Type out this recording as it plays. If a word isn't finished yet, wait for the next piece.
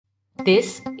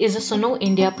This is a Suno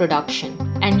India production,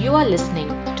 and you are listening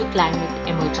to Climate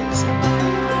Emergency.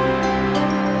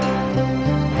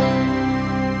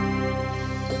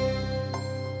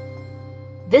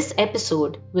 This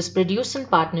episode was produced in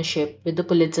partnership with the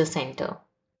Pulitzer Center.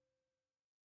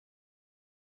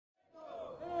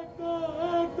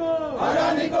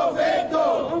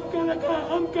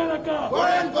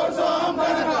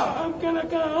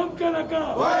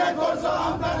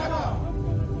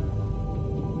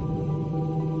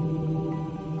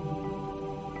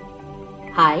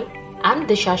 Hi, I'm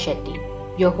Disha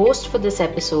Shetty, your host for this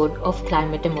episode of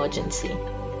Climate Emergency.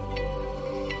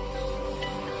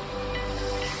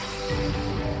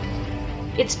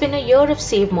 It's been a year of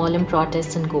Save Mollem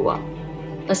protests in Goa,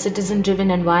 a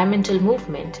citizen-driven environmental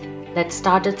movement that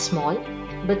started small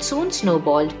but soon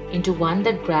snowballed into one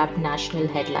that grabbed national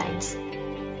headlines.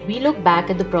 We look back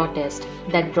at the protest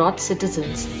that brought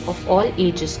citizens of all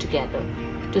ages together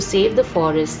to save the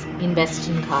forests in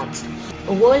Western Ghats,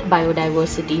 a world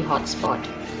biodiversity hotspot.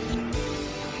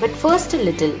 But first, a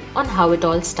little on how it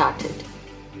all started.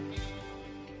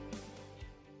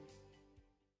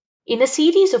 In a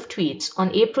series of tweets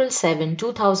on April 7,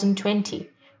 2020,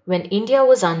 when India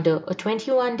was under a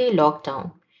 21-day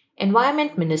lockdown,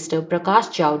 Environment Minister Prakash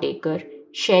Javadekar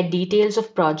shared details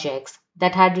of projects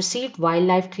that had received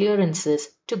wildlife clearances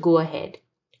to go ahead.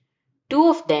 Two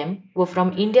of them were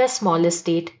from India's smallest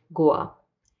state, Goa.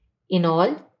 In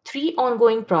all, 3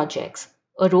 ongoing projects,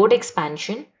 a road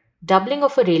expansion, doubling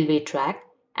of a railway track,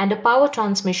 and a power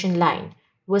transmission line,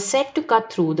 were set to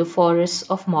cut through the forests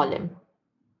of Mollem.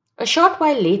 A short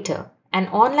while later, an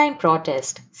online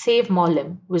protest, Save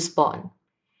Mollem, was born.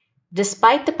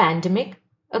 Despite the pandemic,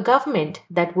 a government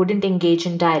that wouldn't engage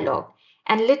in dialogue,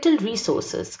 and little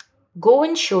resources,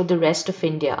 Goans showed the rest of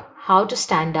India how to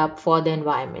stand up for the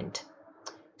environment.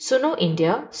 Suno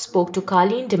India spoke to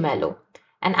Colleen DeMello,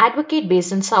 an advocate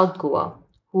based in South Goa,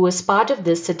 who was part of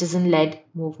this citizen-led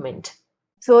movement.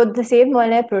 So the Save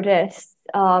Mollem protests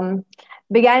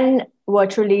began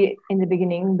virtually in the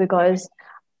beginning because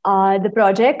the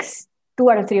projects, 2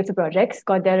 out of 3 of the projects,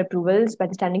 got their approvals by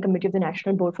the Standing Committee of the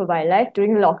National Board for Wildlife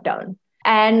during the lockdown.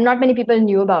 And not many people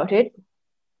knew about it.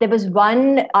 There was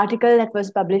one article that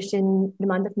was published in the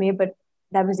month of May, but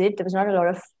that was it. There was not a lot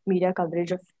of media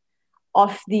coverage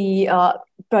of the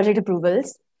project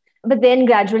approvals. But then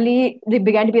gradually, there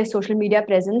began to be a social media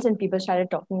presence and people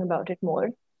started talking about it more.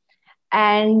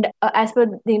 And as per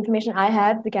the information I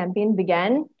have, the campaign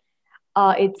began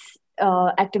its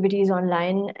activities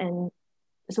online and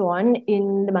so on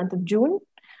in the month of June.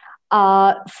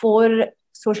 4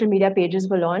 social media pages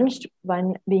were launched,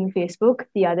 one being Facebook,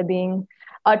 the other being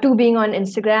 2 being on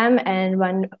Instagram, and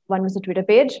one was a Twitter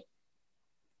page.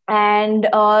 And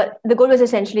the goal was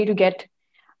essentially to get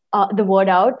the word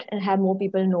out and have more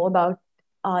people know about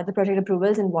the project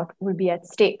approvals and what would be at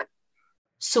stake.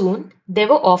 Soon, there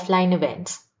were offline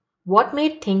events. What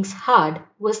made things hard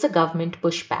was the government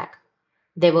pushback.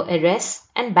 There were arrests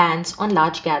and bans on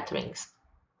large gatherings.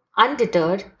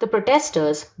 Undeterred, the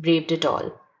protesters braved it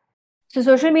all. So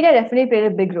social media definitely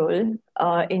played a big role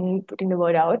in putting the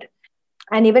word out.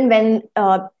 And even when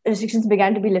restrictions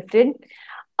began to be lifted,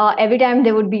 every time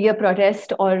there would be a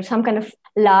protest or some kind of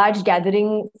large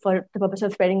gathering for the purpose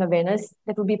of spreading awareness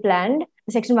that would be planned,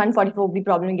 Section 144 would be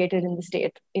promulgated in the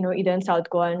state, either in South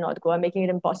Goa and North Goa, making it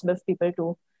impossible for people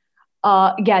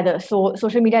to gather. So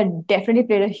social media definitely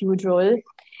played a huge role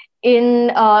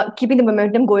in keeping the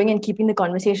momentum going and keeping the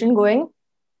conversation going.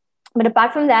 But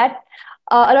apart from that,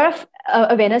 a lot of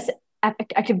awareness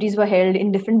activities were held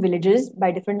in different villages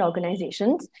by different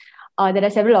organizations. There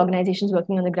are several organizations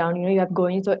working on the ground. You have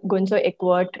Goinso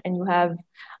Ekwat, and you have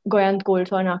Goyant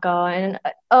Kolso Naka, and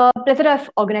a plethora of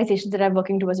organizations that are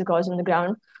working towards a cause on the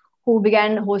ground, who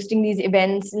began hosting these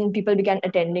events, and people began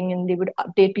attending, and they would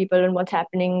update people on what's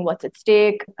happening, what's at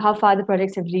stake, how far the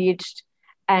projects have reached,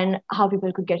 and how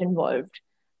people could get involved.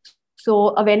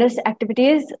 So awareness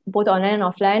activities, both online and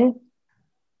offline,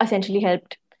 essentially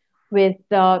helped with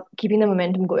keeping the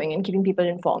momentum going and keeping people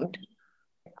informed.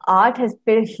 Art has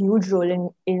played a huge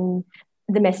role in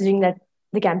the messaging that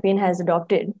the campaign has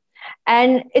adopted.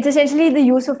 And it's essentially the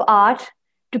use of art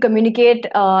to communicate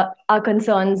our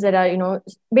concerns that are,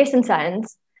 based in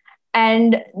science.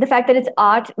 And the fact that it's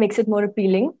art makes it more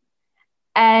appealing.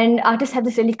 And artists have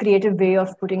this really creative way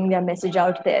of putting their message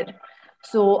out there.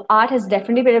 So art has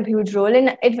definitely played a huge role,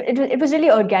 and it was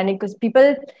really organic because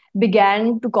people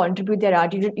began to contribute their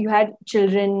art. You had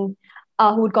children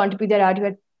who would contribute their art. You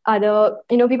had other,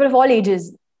 people of all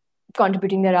ages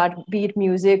contributing their art, be it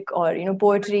music or,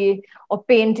 poetry or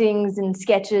paintings and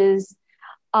sketches.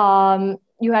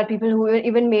 You had people who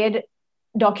even made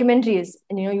documentaries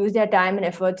and use their time and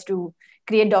efforts to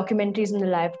create documentaries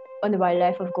on the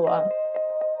wildlife of Goa.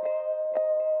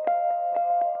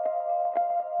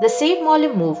 The Save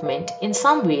Molim movement, in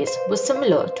some ways, was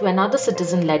similar to another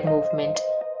citizen-led movement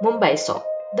Mumbai saw,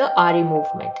 the RA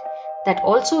movement, that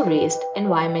also raised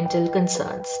environmental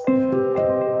concerns.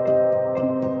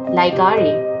 Like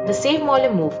RA, the Save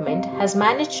Molim movement has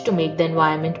managed to make the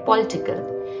environment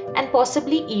political and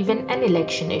possibly even an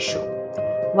election issue.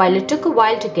 While it took a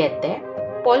while to get there,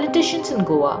 politicians in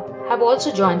Goa have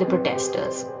also joined the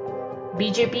protesters.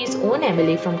 BJP's own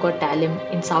MLA from Kottalam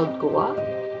in South Goa,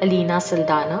 Alina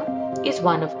Saldana, is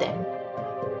one of them.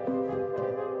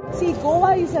 See,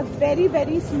 Goa is a very,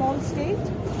 very small state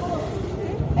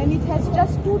and it has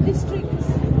just 2 districts.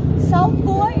 South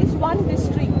Goa is 1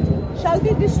 district. Shall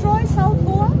we destroy South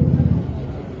Goa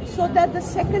so that the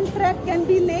second track can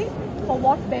be laid? For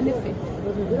what benefit?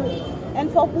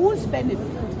 And for whose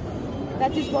benefit?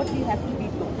 That is what we have to be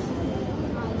told.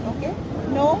 Okay?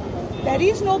 No, there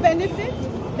is no benefit.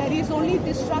 There is only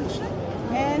destruction,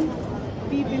 and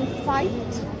we will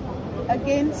fight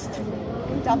against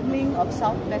doubling of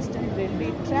Southwestern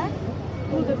Railway track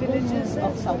through the villages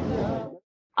of South Goa.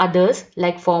 Others,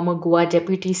 like former Goa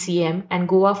Deputy CM and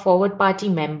Goa Forward Party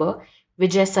member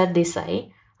Vijay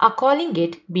Sardesai, are calling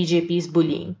it BJP's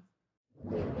bullying.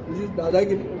 This is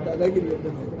dadagiri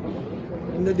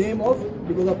in the name of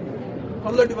development.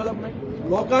 Kasla development?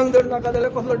 Lokang dar naka dale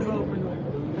kasla development.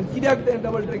 And kidak the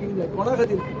double tracking there. Kona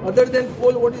khatir? Other than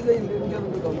coal, what is the intention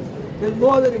of the government? There is no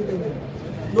other intention.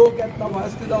 No cat na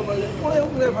fast da bale. Kona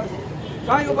yung play fast.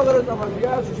 Kaya yung pagaran na fast.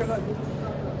 Yeah, sushagat.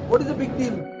 What is the big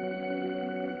deal?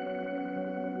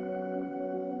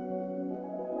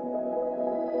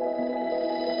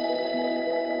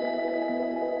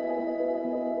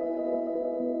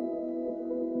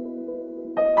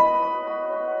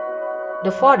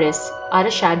 The forests are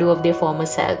a shadow of their former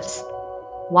selves.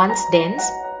 Once dense,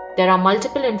 there are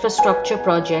multiple infrastructure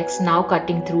projects now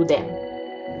cutting through them.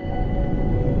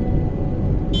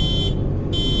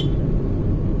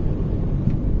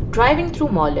 Driving through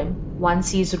Molim, one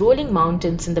sees rolling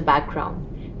mountains in the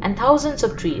background and thousands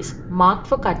of trees marked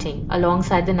for cutting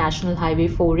alongside the National Highway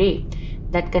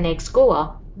 4A that connects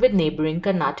Goa with neighbouring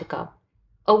Karnataka.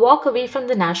 A walk away from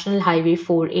the National Highway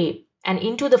 4A and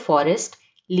into the forest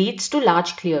leads to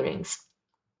large clearings.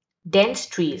 Dense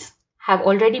trees have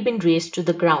already been razed to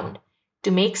the ground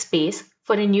to make space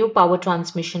for a new power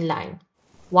transmission line,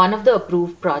 one of the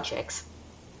approved projects.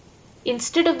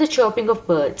 Instead of the chirping of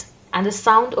birds and the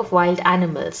sound of wild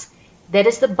animals, there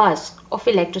is the buzz of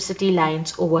electricity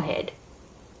lines overhead.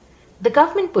 The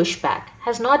government pushback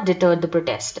has not deterred the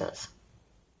protesters.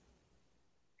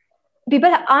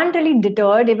 People aren't really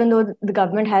deterred, even though the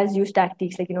government has used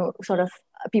tactics like, sort of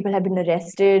people have been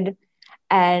arrested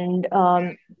and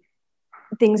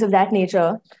things of that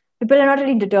nature. People are not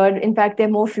really deterred. In fact, they're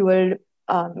more fueled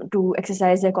to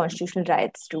exercise their constitutional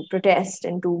rights, to protest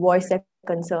and to voice their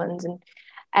concerns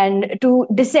and to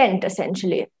dissent,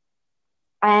 essentially.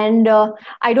 And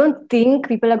I don't think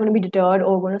people are going to be deterred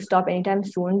or going to stop anytime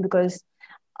soon because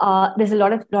there's a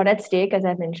lot at stake, as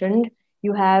I mentioned.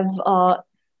 You have,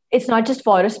 it's not just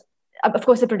forests. Of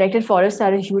course, the protected forests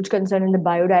are a huge concern in the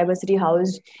biodiversity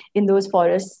housed in those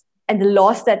forests. And the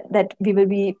loss that we will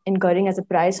be incurring as a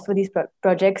price for these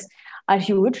projects are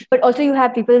huge. But also you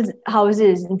have people's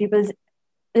houses and people's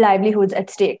livelihoods at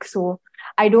stake. So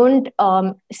I don't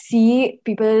see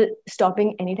people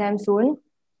stopping anytime soon.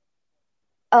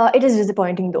 It is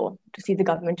disappointing, though, to see the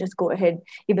government just go ahead,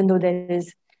 even though there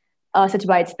is such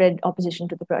widespread opposition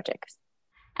to the projects.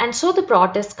 And so the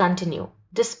protests continue,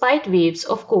 despite waves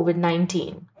of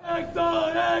COVID-19.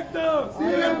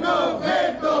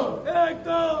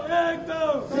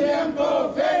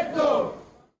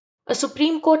 A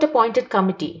Supreme Court appointed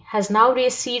committee has now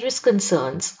raised serious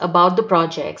concerns about the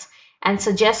projects and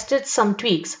suggested some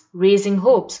tweaks, raising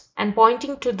hopes and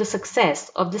pointing to the success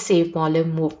of the Save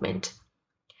Molim movement.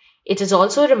 It is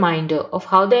also a reminder of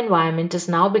how the environment is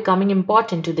now becoming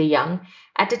important to the young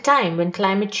at a time when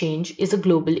climate change is a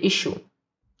global issue.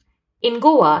 In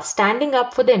Goa, standing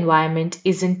up for the environment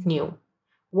isn't new.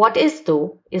 What is,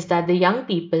 though, is that the young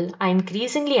people are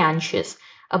increasingly anxious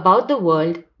about the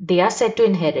world they are set to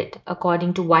inherit,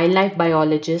 according to wildlife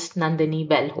biologist Nandini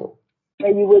Belho.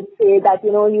 You would say that,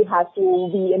 you have to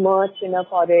be immersed in a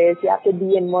forest, you have to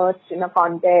be immersed in a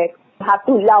context, you have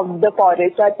to love the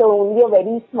forest. That's only a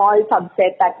very small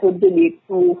subset that would relate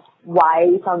to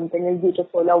why something is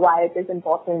beautiful or why it is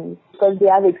important. Because they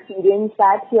have experienced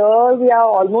that. Here we are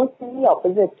almost in the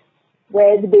opposite,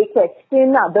 where they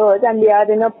question others and they are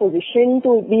in a position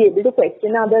to be able to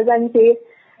question others and say,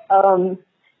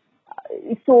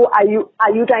 So are you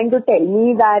trying to tell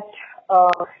me that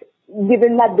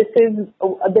given that this is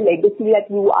the legacy that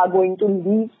you are going to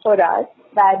leave for us,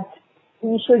 that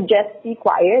we should just be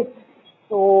quiet?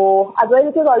 So otherwise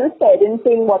it was always parents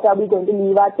saying, what are we going to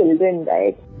leave our children,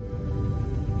 right?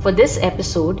 For this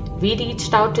episode, we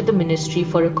reached out to the ministry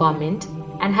for a comment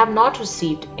and have not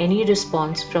received any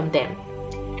response from them.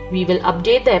 We will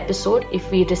update the episode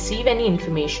if we receive any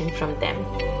information from them.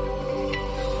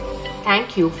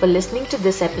 Thank you for listening to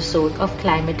this episode of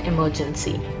Climate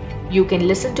Emergency. You can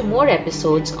listen to more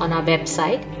episodes on our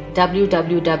website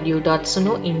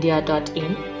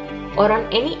www.sunoindia.in or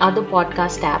on any other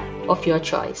podcast app of your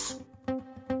choice.